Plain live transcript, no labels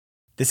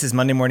This is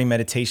Monday Morning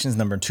Meditations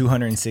number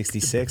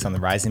 266 on the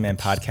Rising Man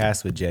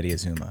podcast with Jeddy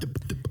Azuma.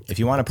 If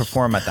you want to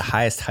perform at the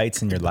highest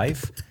heights in your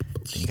life,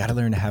 then you got to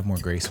learn to have more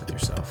grace with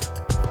yourself.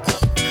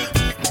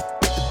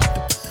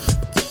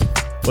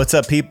 What's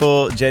up,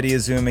 people? Jeddy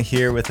Azuma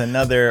here with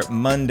another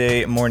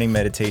Monday Morning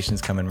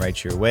Meditations coming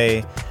right your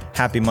way.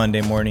 Happy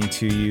Monday morning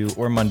to you,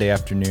 or Monday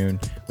afternoon,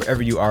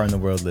 wherever you are in the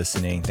world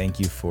listening. Thank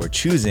you for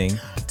choosing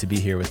to be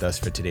here with us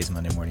for today's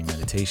Monday Morning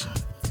Meditation.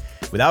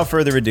 Without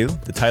further ado,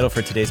 the title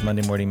for today's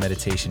Monday Morning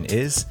Meditation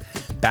is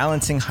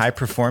Balancing High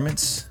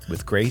Performance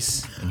with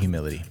Grace and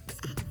Humility.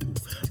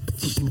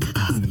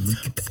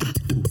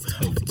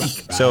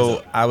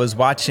 So I was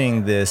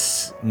watching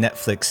this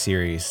Netflix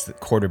series,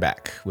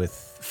 Quarterback, with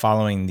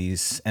following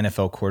these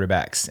NFL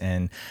quarterbacks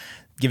and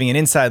giving an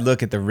inside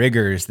look at the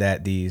rigors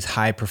that these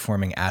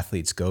high-performing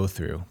athletes go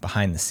through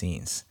behind the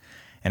scenes.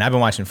 And I've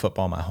been watching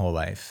football my whole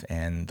life,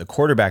 and the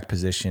quarterback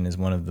position is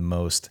one of the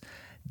most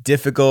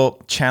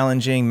difficult,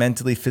 challenging,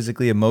 mentally,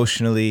 physically,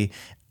 emotionally,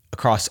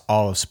 across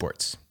all of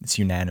sports. It's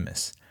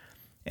unanimous.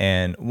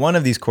 And one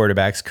of these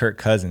quarterbacks, Kirk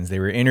Cousins, they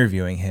were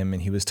interviewing him,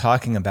 and he was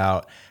talking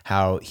about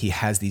how he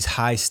has these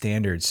high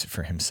standards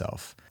for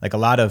himself. Like a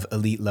lot of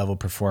elite level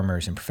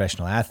performers and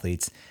professional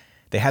athletes,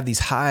 they have these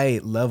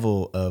high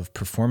level of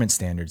performance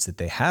standards that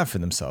they have for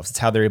themselves. It's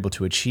how they're able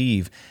to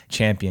achieve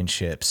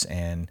championships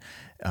and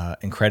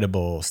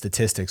incredible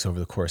statistics over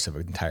the course of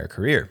an entire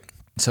career.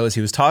 So as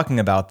he was talking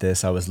about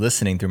this, I was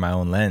listening through my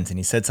own lens, and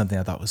he said something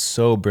I thought was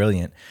so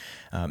brilliant.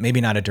 Maybe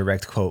not a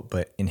direct quote,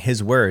 but in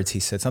his words, he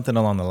said something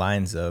along the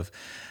lines of,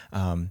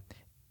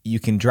 you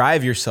can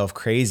drive yourself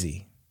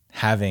crazy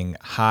having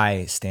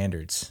high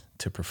standards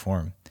to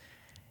perform.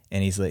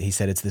 And he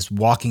said it's this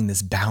walking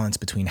this balance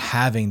between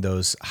having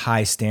those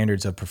high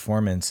standards of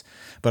performance,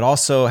 but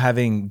also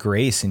having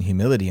grace and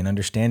humility and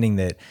understanding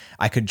that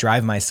I could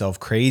drive myself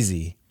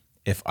crazy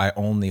if I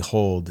only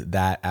hold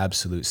that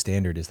absolute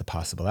standard as the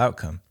possible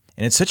outcome.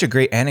 And it's such a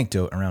great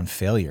anecdote around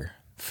failure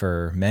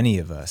for many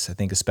of us. I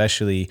think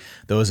especially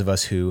those of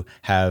us who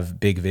have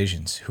big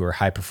visions, who are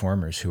high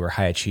performers, who are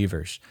high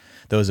achievers.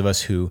 Those of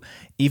us who,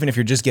 even if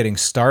you're just getting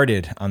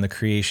started on the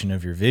creation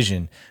of your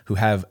vision, who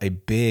have a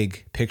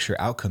big picture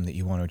outcome that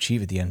you want to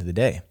achieve at the end of the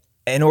day.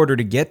 In order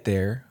to get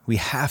there, we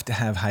have to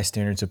have high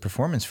standards of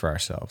performance for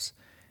ourselves.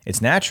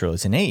 It's natural,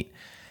 it's innate.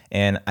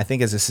 And I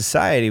think as a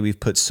society, we've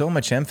put so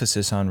much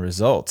emphasis on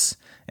results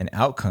and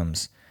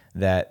outcomes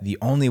that the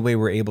only way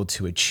we're able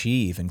to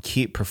achieve and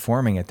keep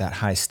performing at that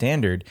high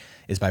standard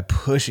is by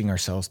pushing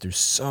ourselves through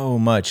so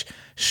much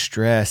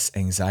stress,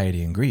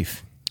 anxiety, and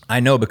grief. I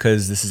know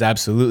because this is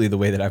absolutely the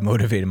way that I've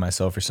motivated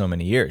myself for so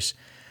many years.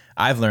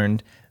 I've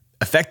learned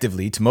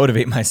effectively to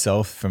motivate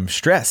myself from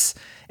stress,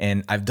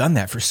 and I've done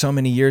that for so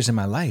many years in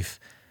my life.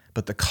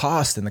 But the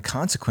cost and the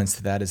consequence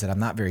to that is that I'm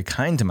not very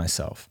kind to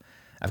myself.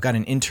 I've got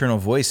an internal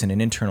voice and an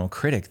internal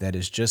critic that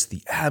is just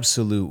the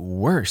absolute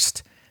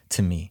worst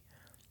to me.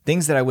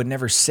 Things that I would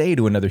never say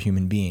to another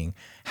human being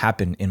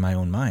happen in my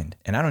own mind.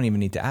 And I don't even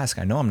need to ask.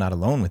 I know I'm not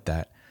alone with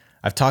that.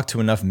 I've talked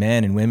to enough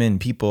men and women,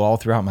 people all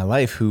throughout my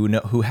life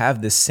who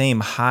have this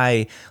same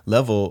high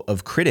level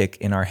of critic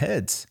in our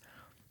heads.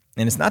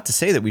 And it's not to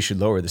say that we should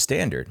lower the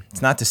standard.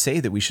 It's not to say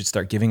that we should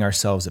start giving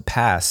ourselves a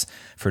pass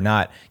for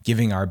not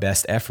giving our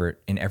best effort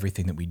in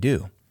everything that we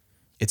do.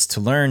 It's to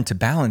learn to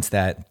balance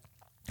that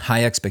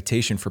high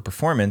expectation for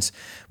performance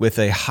with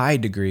a high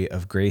degree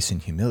of grace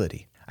and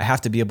humility. I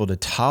have to be able to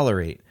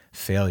tolerate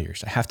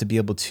failures. I have to be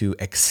able to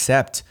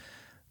accept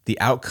the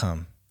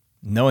outcome,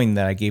 knowing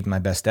that I gave my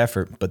best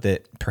effort, but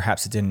that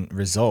perhaps it didn't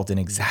result in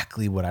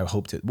exactly what I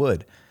hoped it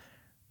would.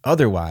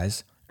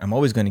 Otherwise, I'm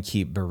always going to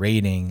keep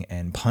berating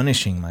and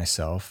punishing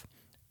myself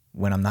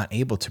when I'm not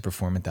able to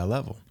perform at that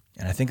level.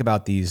 And I think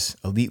about these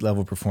elite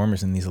level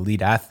performers and these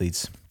elite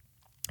athletes.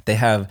 They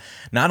have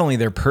not only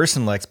their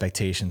personal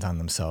expectations on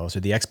themselves or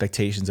the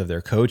expectations of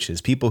their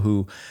coaches, people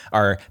who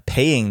are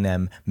paying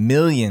them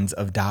millions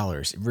of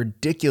dollars,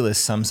 ridiculous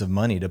sums of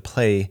money to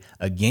play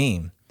a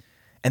game.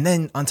 And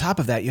then on top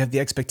of that, you have the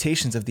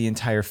expectations of the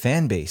entire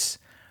fan base,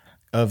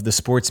 of the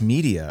sports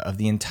media, of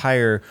the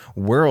entire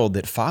world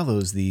that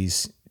follows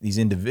these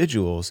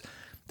individuals.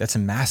 That's a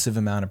massive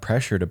amount of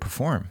pressure to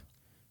perform.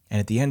 And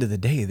at the end of the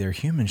day, they're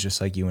humans just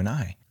like you and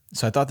I.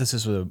 So I thought this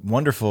was a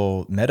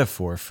wonderful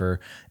metaphor for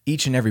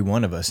each and every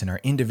one of us in our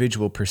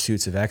individual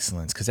pursuits of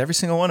excellence, because every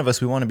single one of us,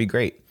 we want to be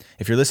great.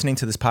 If you're listening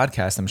to this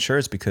podcast, I'm sure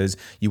it's because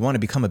you want to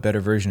become a better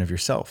version of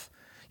yourself.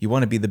 You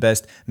want to be the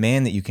best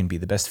man that you can be,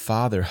 the best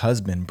father,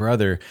 husband,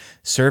 brother,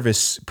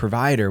 service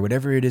provider,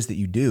 whatever it is that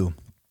you do.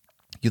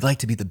 You'd like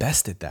to be the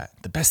best at that,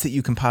 the best that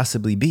you can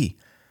possibly be.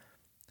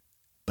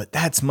 But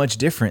that's much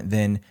different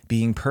than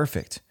being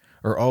perfect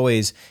or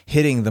always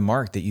hitting the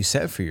mark that you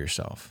set for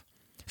yourself.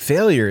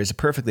 Failure is a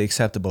perfectly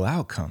acceptable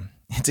outcome.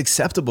 It's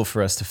acceptable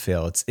for us to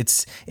fail.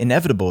 It's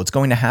inevitable. It's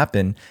going to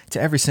happen to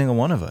every single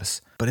one of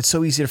us. But it's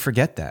so easy to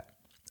forget that,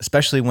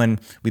 especially when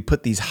we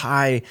put these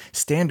high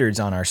standards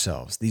on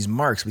ourselves, these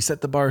marks. We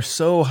set the bar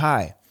so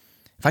high.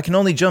 If I can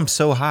only jump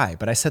so high,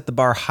 but I set the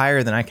bar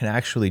higher than I can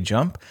actually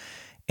jump,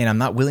 and I'm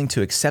not willing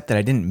to accept that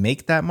I didn't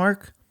make that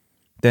mark,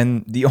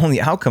 then the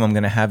only outcome I'm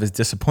going to have is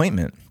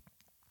disappointment.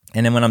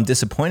 And then when I'm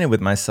disappointed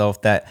with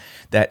myself, that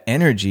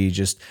energy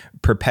just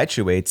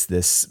perpetuates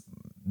this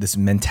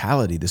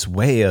mentality, this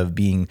way of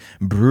being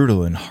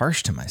brutal and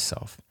harsh to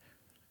myself.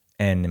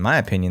 And in my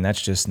opinion,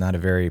 that's just not a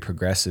very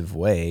progressive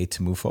way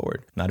to move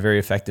forward, not a very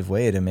effective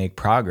way to make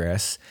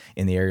progress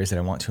in the areas that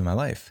I want to in my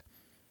life.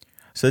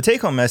 So the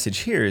take-home message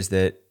here is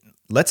that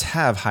let's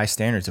have high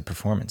standards of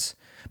performance,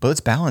 but let's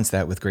balance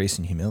that with grace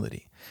and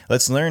humility.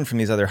 Let's learn from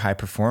these other high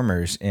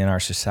performers in our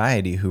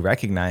society who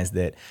recognize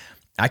that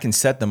I can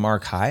set the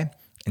mark high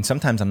and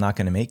sometimes I'm not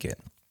going to make it.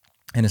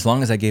 And as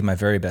long as I gave my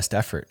very best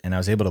effort and I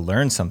was able to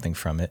learn something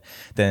from it,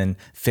 then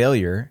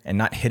failure and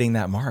not hitting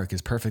that mark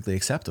is perfectly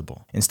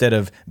acceptable. Instead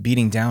of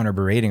beating down or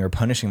berating or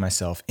punishing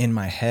myself in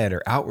my head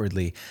or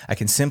outwardly, I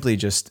can simply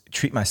just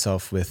treat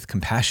myself with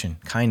compassion,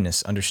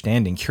 kindness,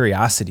 understanding,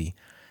 curiosity,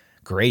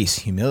 grace,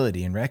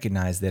 humility, and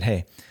recognize that,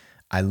 hey,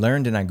 I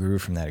learned and I grew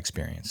from that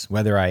experience.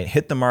 Whether I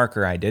hit the mark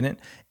or I didn't,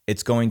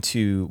 it's going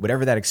to,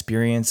 whatever that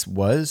experience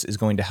was, is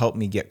going to help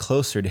me get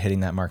closer to hitting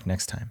that mark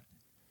next time.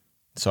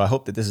 So I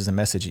hope that this is a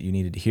message that you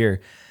needed to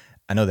hear.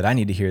 I know that I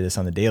need to hear this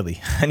on the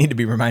daily. I need to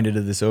be reminded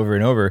of this over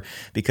and over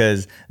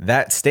because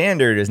that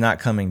standard is not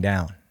coming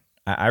down.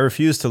 I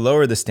refuse to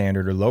lower the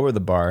standard or lower the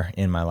bar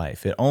in my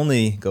life. It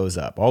only goes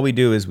up. All we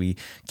do is we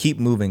keep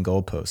moving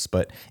goalposts.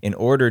 But in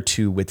order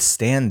to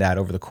withstand that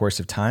over the course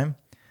of time,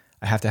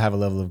 I have to have a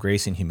level of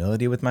grace and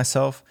humility with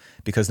myself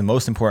because the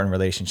most important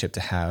relationship to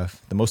have,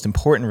 the most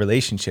important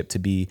relationship to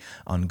be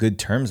on good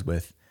terms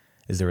with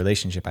is the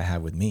relationship I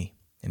have with me.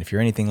 And if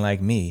you're anything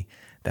like me,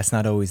 that's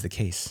not always the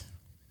case.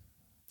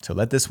 So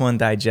let this one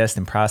digest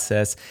and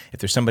process. If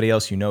there's somebody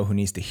else you know who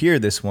needs to hear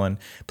this one,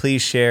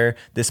 please share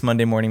this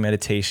Monday morning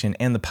meditation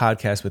and the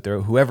podcast with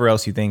whoever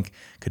else you think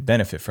could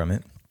benefit from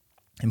it.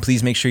 And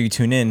please make sure you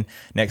tune in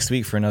next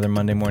week for another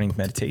Monday morning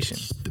meditation.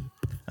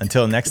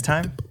 Until next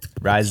time,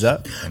 rise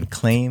up and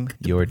claim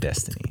your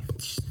destiny.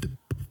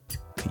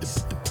 Peace.